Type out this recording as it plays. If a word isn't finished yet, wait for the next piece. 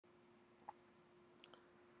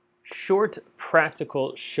short,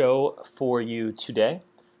 practical show for you today.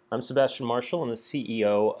 I'm Sebastian Marshall. I'm the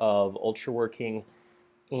CEO of Ultraworking,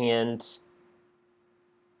 and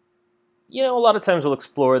a lot of times we'll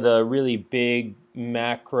explore the really big,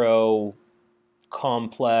 macro,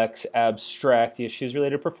 complex, abstract issues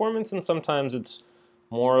related to performance, and sometimes it's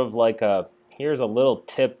more of like here's a little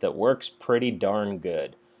tip that works pretty darn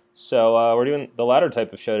good. So we're doing the latter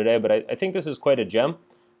type of show today, but I think this is quite a gem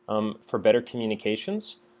for better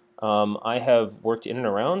communications. I have worked in and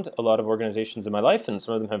around a lot of organizations in my life, and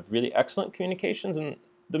some of them have really excellent communications, and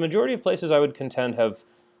the majority of places I would contend have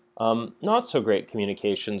not so great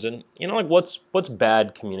communications. And like what's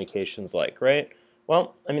bad communications like, right?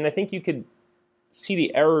 Well, I think you could see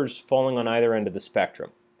the errors falling on either end of the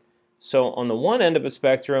spectrum. So on the one end of a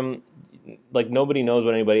spectrum, like nobody knows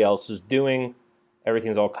what anybody else is doing.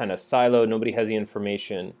 Everything's all kind of siloed. Nobody has the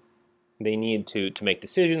information they need to make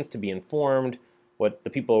decisions, to be informed. What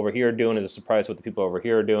the people over here are doing is a surprise to what the people over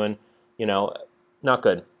here are doing. Not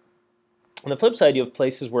good. On the flip side, you have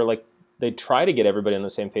places where like they try to get everybody on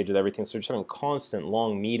the same page with everything, so they're just having constant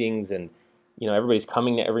long meetings, and everybody's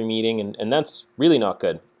coming to every meeting, and that's really not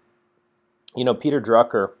good. Peter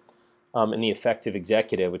Drucker, in The Effective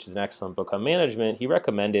Executive, which is an excellent book on management, he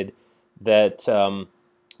recommended that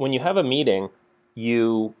when you have a meeting,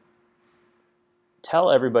 you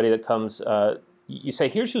tell everybody that comes, you say,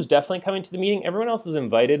 here's who's definitely coming to the meeting. Everyone else is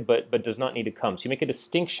invited, but does not need to come. So you make a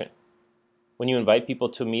distinction when you invite people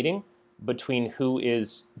to a meeting between who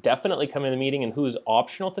is definitely coming to the meeting and who is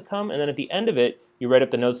optional to come. And then at the end of it, you write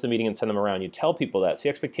up the notes of the meeting and send them around. You tell people that. So the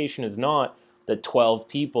expectation is not that 12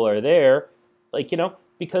 people are there,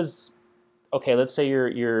 because, okay, let's say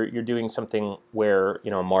you're doing something where,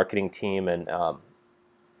 a marketing team and a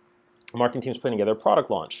marketing team's putting together a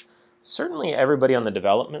product launch. Certainly everybody on the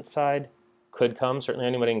development side could come. Certainly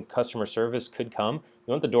anybody in customer service could come.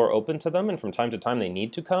 You want the door open to them, and from time to time they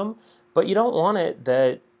need to come. But you don't want it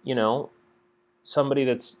that, somebody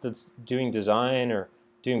that's doing design or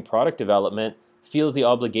doing product development feels the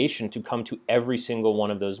obligation to come to every single one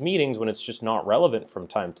of those meetings when it's just not relevant from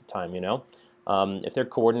time to time, If they're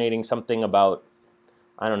coordinating something about,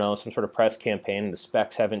 I don't know, some sort of press campaign, the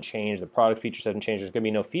specs haven't changed, the product features haven't changed, there's going to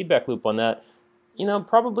be no feedback loop on that,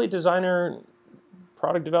 probably designer,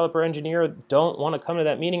 product developer, engineer don't want to come to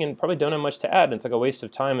that meeting and probably don't have much to add. And it's like a waste of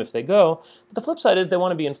time if they go. But the flip side is they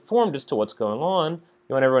want to be informed as to what's going on.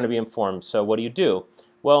 You want everyone to be informed. So what do?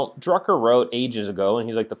 Well, Drucker wrote ages ago, and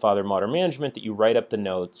he's like the father of modern management, that you write up the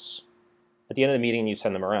notes at the end of the meeting and you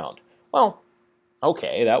send them around. Well,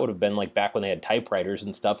 okay, that would have been like back when they had typewriters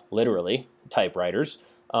and stuff, literally typewriters.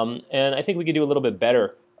 And I think we could do a little bit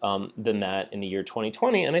better than that in the year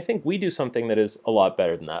 2020. And I think we do something that is a lot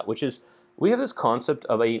better than that, which is we have this concept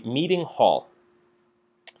of a meeting hall.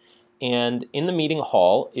 And in the meeting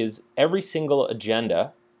hall is every single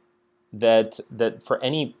agenda that for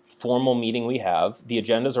any formal meeting we have. The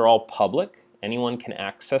agendas are all public. Anyone can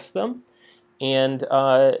access them. And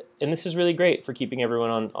this is really great for keeping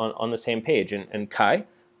everyone on the same page. And Kai,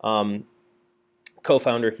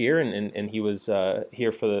 co-founder here, and he was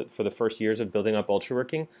here for the first years of building up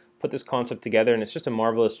Ultraworking, put this concept together, and it's just a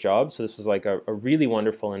marvelous job. So this was like a really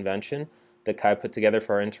wonderful invention that Kai put together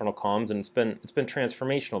for our internal comms, and it's been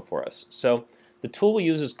transformational for us. So the tool we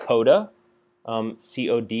use is Coda,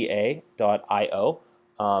 CODA.io.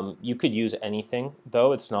 You could use anything,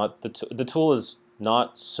 though. It's not the tool is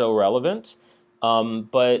not so relevant.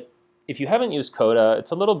 But if you haven't used Coda, it's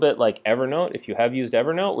a little bit like Evernote. If you have used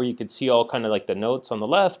Evernote, where you could see all kind of like the notes on the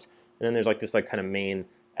left, and then there's like this like kind of main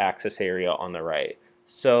access area on the right.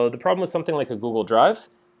 So the problem with something like a Google Drive,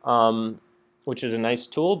 which is a nice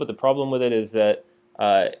tool, but the problem with it is that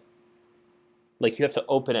like you have to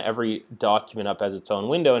open every document up as its own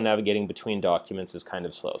window, and navigating between documents is kind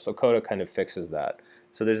of slow. So Coda kind of fixes that.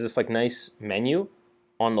 So there's this like nice menu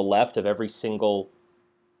on the left of every single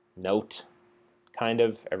note, kind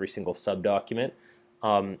of every single subdocument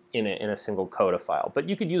in a single Coda file. But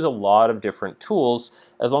you could use a lot of different tools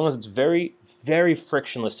as long as it's very, very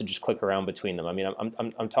frictionless to just click around between them.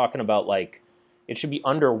 I'm talking about like it should be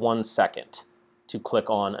under 1 second to click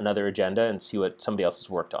on another agenda and see what somebody else has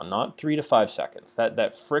worked on, not 3 to 5 seconds.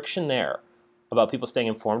 That friction there about people staying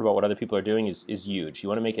informed about what other people are doing is huge. You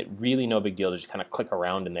want to make it really no big deal to just kind of click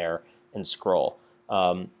around in there and scroll.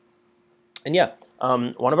 One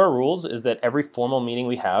of our rules is that every formal meeting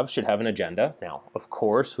we have should have an agenda. Now, of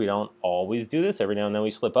course, we don't always do this. Every now and then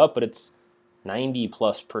we slip up, but it's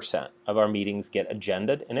 90+% of our meetings get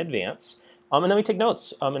agended in advance. And then we take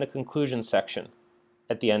notes in a conclusion section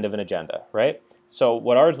at the end of an agenda, right? So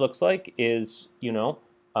what ours looks like is,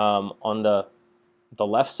 on the the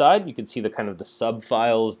left side, you can see the kind of the sub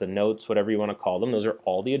files, the notes, whatever you want to call them. Those are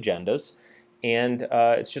all the agendas. And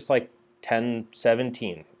it's just like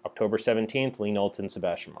 10/17, October 17th, Lee Knowlton,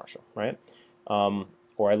 Sebastian Marshall, right?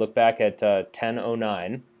 Or I look back at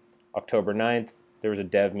 10/09, October 9th, there was a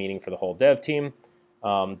dev meeting for the whole dev team.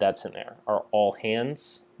 That's in there. Our all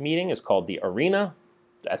hands meeting is called the Arena.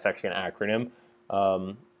 That's actually an acronym.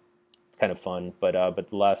 It's kind of fun, but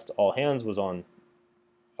the last all hands was on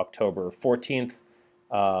October 14th.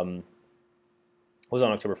 Was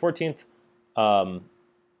on October 14th,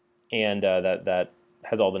 and that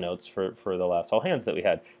has all the notes for the last all hands that we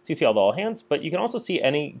had. So you see all the all hands, but you can also see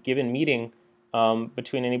any given meeting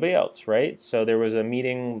between anybody else, right? So there was a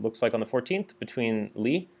meeting, looks like on the 14th, between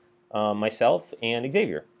Lee, myself, and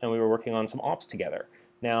Xavier, and we were working on some ops together.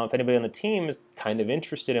 Now, if anybody on the team is kind of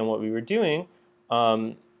interested in what we were doing,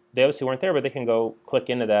 they obviously weren't there, but they can go click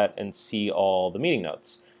into that and see all the meeting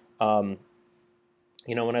notes.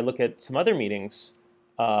 When I look at some other meetings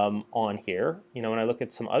on here, when I look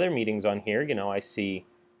at some other meetings on here, I see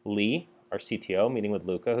Lee, our CTO, meeting with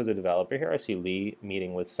Luca, who's a developer here. I see Lee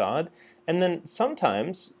meeting with Saad. And then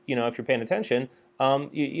sometimes, if you're paying attention,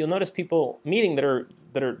 you'll notice people meeting that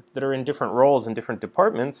are in different roles in different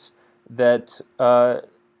departments that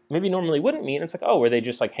maybe normally wouldn't meet. And it's like, oh, were they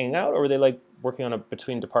just like hanging out, or were they like working on a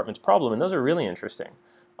between departments problem? And those are really interesting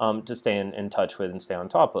to stay in touch with and stay on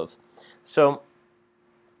top of. So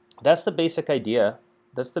that's the basic idea.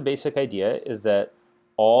 Is that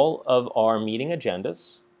all of our meeting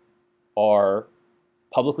agendas are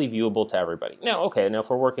publicly viewable to everybody. Now, if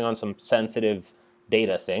we're working on some sensitive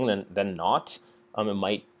data thing, then not. It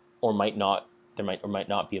might or might not. There might or might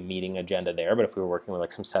not be a meeting agenda there. But if we were working with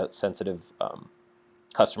like some sensitive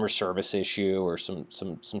customer service issue or some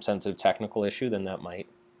sensitive technical issue, then that might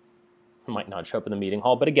not show up in the meeting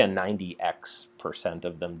hall. But again, 90%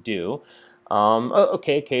 of them do.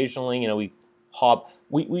 Occasionally, we hop.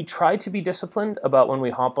 We try to be disciplined about when we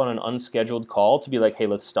hop on an unscheduled call to be like, hey,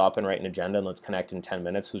 let's stop and write an agenda and let's connect in 10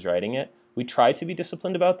 minutes. Who's writing it? We try to be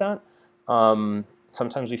disciplined about that.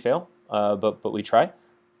 Sometimes we fail, but we try.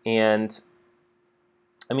 And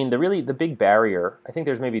I mean, the big barrier, I think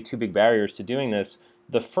there's maybe two big barriers to doing this.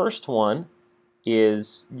 The first one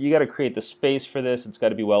is you got to create the space for this. It's got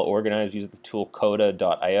to be well organized. Use the tool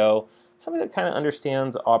coda.io. Somebody that kind of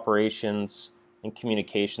understands operations and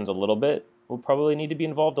communications a little bit will probably need to be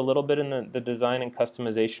involved a little bit in the design and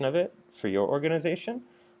customization of it for your organization.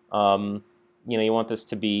 You want this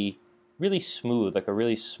to be really smooth, like a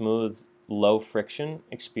really smooth, low friction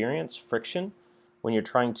experience. Friction when you're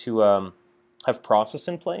trying to have process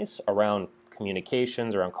in place around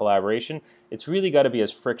communications, around collaboration. It's really got to be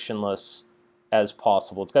as frictionless as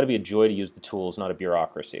possible. It's got to be a joy to use the tools, not a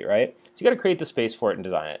bureaucracy, right? So you got to create the space for it and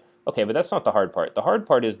design it. Okay, but that's not the hard part. The hard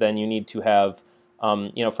part is then you need to have,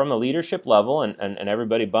 from the leadership level and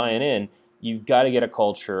everybody buying in, you've got to get a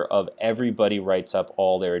culture of everybody writes up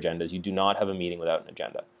all their agendas. You do not have a meeting without an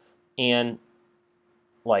agenda. And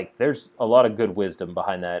there's a lot of good wisdom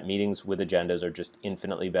behind that. Meetings with agendas are just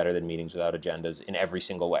infinitely better than meetings without agendas in every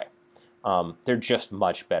single way. They're just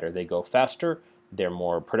much better. They go faster. They're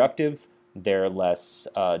more productive. They're less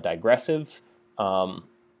digressive.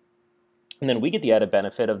 And then we get the added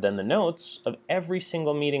benefit of then the notes of every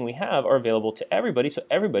single meeting we have are available to everybody, so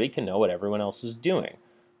everybody can know what everyone else is doing,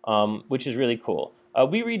 which is really cool.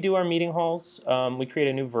 We redo our meeting halls. We create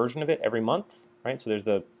a new version of it every month, right? So there's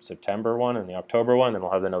the September one and the October one, then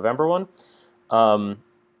we'll have the November one. You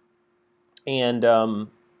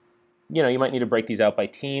might need to break these out by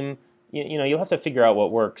team. You'll have to figure out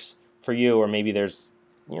what works for you, or maybe there's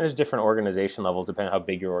different organization levels depending on how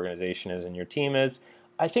big your organization is and your team is.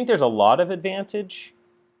 I think there's a lot of advantage,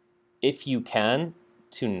 if you can,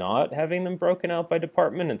 to not having them broken out by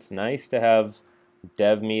department. It's nice to have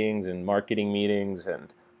dev meetings and marketing meetings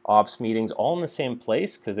and ops meetings all in the same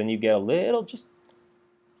place, because then you get a little, just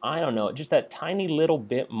that tiny little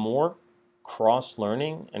bit more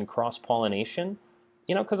cross-learning and cross-pollination.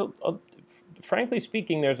 Because frankly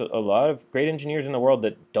speaking, there's a lot of great engineers in the world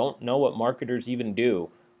that don't know what marketers even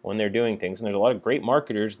do when they're doing things. And there's a lot of great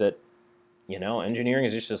marketers that engineering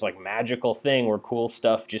is just this magical thing where cool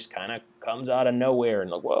stuff just kind of comes out of nowhere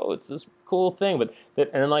and whoa, it's this cool thing. But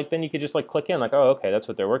then you could just click in oh, okay, that's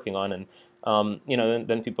what they're working on, and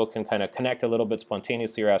then people can kind of connect a little bit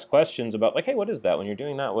spontaneously or ask questions about hey, what is that when you're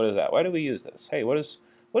doing that? What is that? Why do we use this? Hey, what does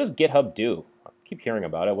GitHub do? I keep hearing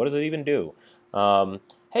about it. What does it even do?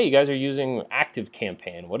 Hey, you guys are using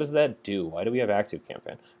ActiveCampaign. What does that do? Why do we have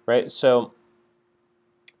ActiveCampaign? Right? So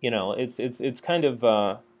it's kind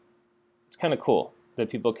of it's kind of cool that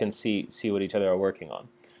people can see what each other are working on.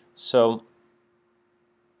 So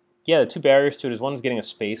yeah, the two barriers to it is one's getting a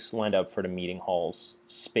space lined up for the meeting halls.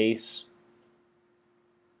 Space,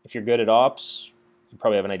 if you're good at ops, you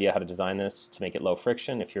probably have an idea how to design this to make it low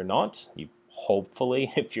friction. If you're not, you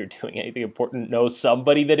hopefully, if you're doing anything important, know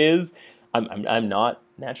somebody that is. I'm not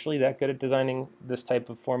naturally that good at designing this type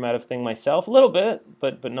of format of thing myself. A little bit,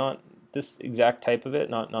 but not this exact type of it,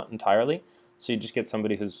 not entirely. So you just get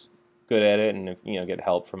somebody who's good at it, and if, get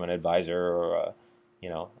help from an advisor or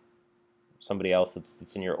somebody else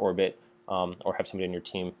that's in your orbit, or have somebody in your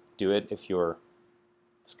team do it if you're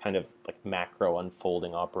it's kind of like macro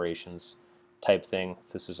unfolding operations type thing.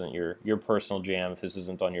 If this isn't your personal jam, if this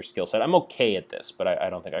isn't on your skill set, I'm okay at this, but I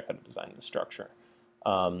don't think I could have designed the structure.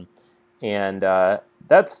 And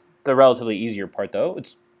that's the relatively easier part, though.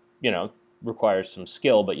 It's requires some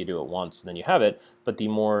skill, but you do it once and then you have it. But the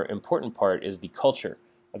more important part is the culture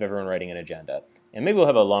of everyone writing an agenda. And maybe we'll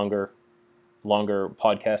have a longer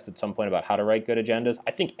podcast at some point about how to write good agendas.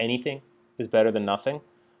 I think anything is better than nothing.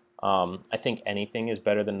 I think anything is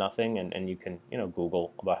better than nothing, and you can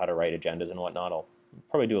Google about how to write agendas and whatnot. I'll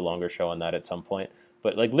probably do a longer show on that at some point.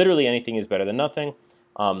 But like literally anything is better than nothing.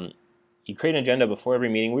 You create an agenda before every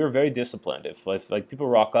meeting. We were very disciplined. If like people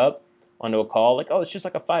rock up onto a call like, oh, it's just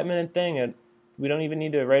like a 5-minute thing and we don't even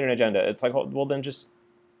need to write an agenda. It's like, well, then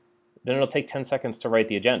it'll take 10 seconds to write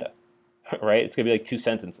the agenda, right? It's gonna be like 2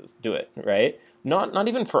 sentences. Do it, right? Not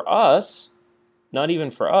even for us,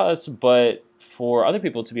 but for other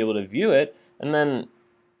people to be able to view it. And then,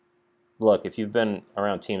 look, if you've been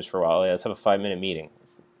around Teams for a while, let's have a 5-minute meeting.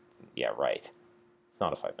 Yeah, right. It's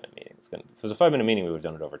not a 5-minute meeting. If it was a 5-minute meeting, we would have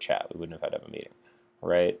done it over chat. We wouldn't have had to have a meeting,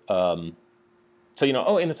 right? So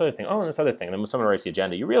and this other thing, and this other thing. And then when someone writes the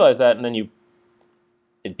agenda, you realize that, and then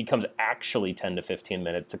it becomes actually 10 to 15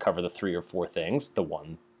 minutes to cover the 3 or 4 things, the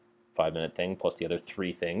one 5-minute thing plus the other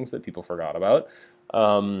 3 things that people forgot about.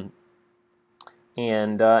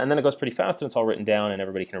 And then it goes pretty fast, and it's all written down, and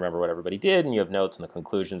everybody can remember what everybody did, and you have notes and the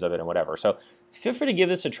conclusions of it and whatever. So feel free to give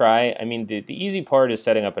this a try. I mean, the easy part is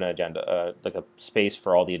setting up an agenda, like a space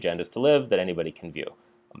for all the agendas to live that anybody can view.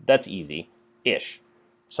 That's easy-ish.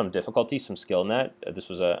 Some difficulty, some skill in that. This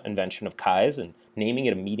was an invention of Kai's, and naming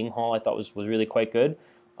it a meeting hall I thought was really quite good.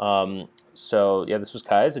 So yeah, this was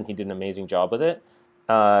Kai's, and he did an amazing job with it.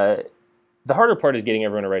 The harder part is getting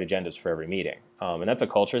everyone to write agendas for every meeting. And that's a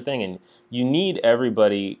culture thing, and you need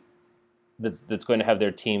everybody that's going to have their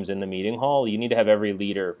teams in the meeting hall. You need to have every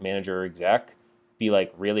leader, manager, or exec be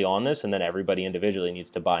like really on this, and then everybody individually needs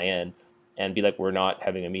to buy in and be like, we're not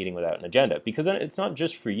having a meeting without an agenda. Because then it's not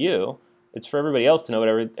just for you, it's for everybody else to know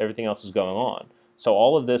what everything else is going on. So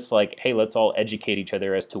all of this, like, hey, let's all educate each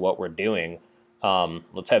other as to what we're doing.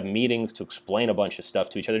 Let's have meetings to explain a bunch of stuff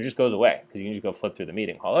to each other, just goes away because you can just go flip through the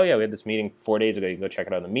meeting hall. Oh yeah, we had this meeting 4 days ago. You can go check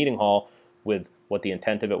it out in the meeting hall with what the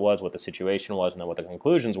intent of it was, what the situation was, and then what the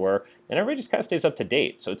conclusions were. And everybody just kind of stays up to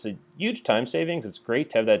date. So it's a huge time savings. It's great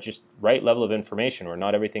to have that just right level of information where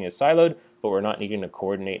not everything is siloed, but we're not needing to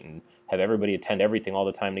coordinate and have everybody attend everything all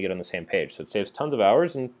the time to get on the same page. So it saves tons of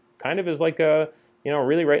hours and kind of is like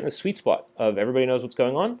really right in the sweet spot of everybody knows what's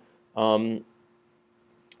going on.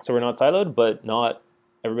 So we're not siloed, but not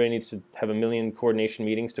everybody needs to have a million coordination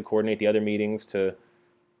meetings to coordinate the other meetings, to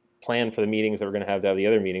plan for the meetings that we're going to have the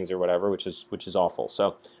other meetings or whatever, which is awful.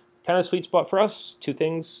 So kind of a sweet spot for us. 2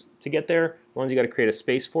 things to get there. One is you got to create a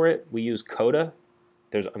space for it. We use Coda.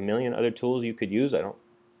 There's a million other tools you could use. I don't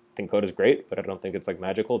think Coda's great, but I don't think it's like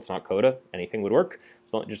magical. It's not Coda. Anything would work.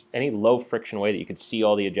 It's not just any low friction way that you could see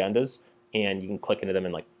all the agendas and you can click into them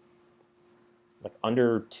in like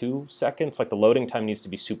under 2 seconds. Like the loading time needs to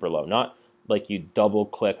be super low, not like you double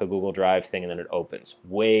click a Google Drive thing and then it opens.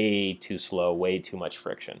 Way too slow, way too much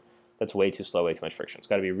friction. That's way too slow, way too much friction. It's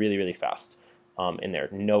got to be really, really fast in there.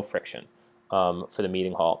 No friction for the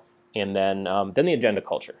meeting hall. And then the agenda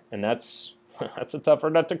culture. And that's a tougher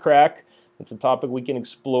nut to crack. It's a topic we can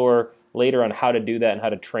explore later on how to do that and how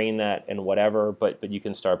to train that and whatever. But you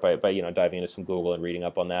can start by diving into some Google and reading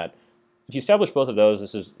up on that. If you establish both of those,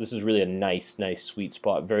 this is really a nice sweet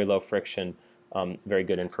spot. Very low friction, very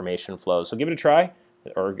good information flow. So give it a try,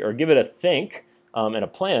 or give it a think. And a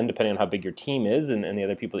plan, depending on how big your team is and the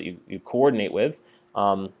other people that you coordinate with.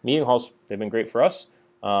 Meeting halls, they've been great for us,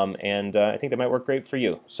 and I think they might work great for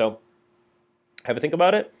you. So have a think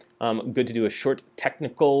about it. Good to do a short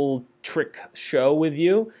technical trick show with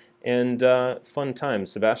you, and fun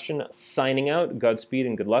times. Sebastian signing out. Godspeed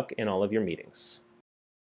and good luck in all of your meetings.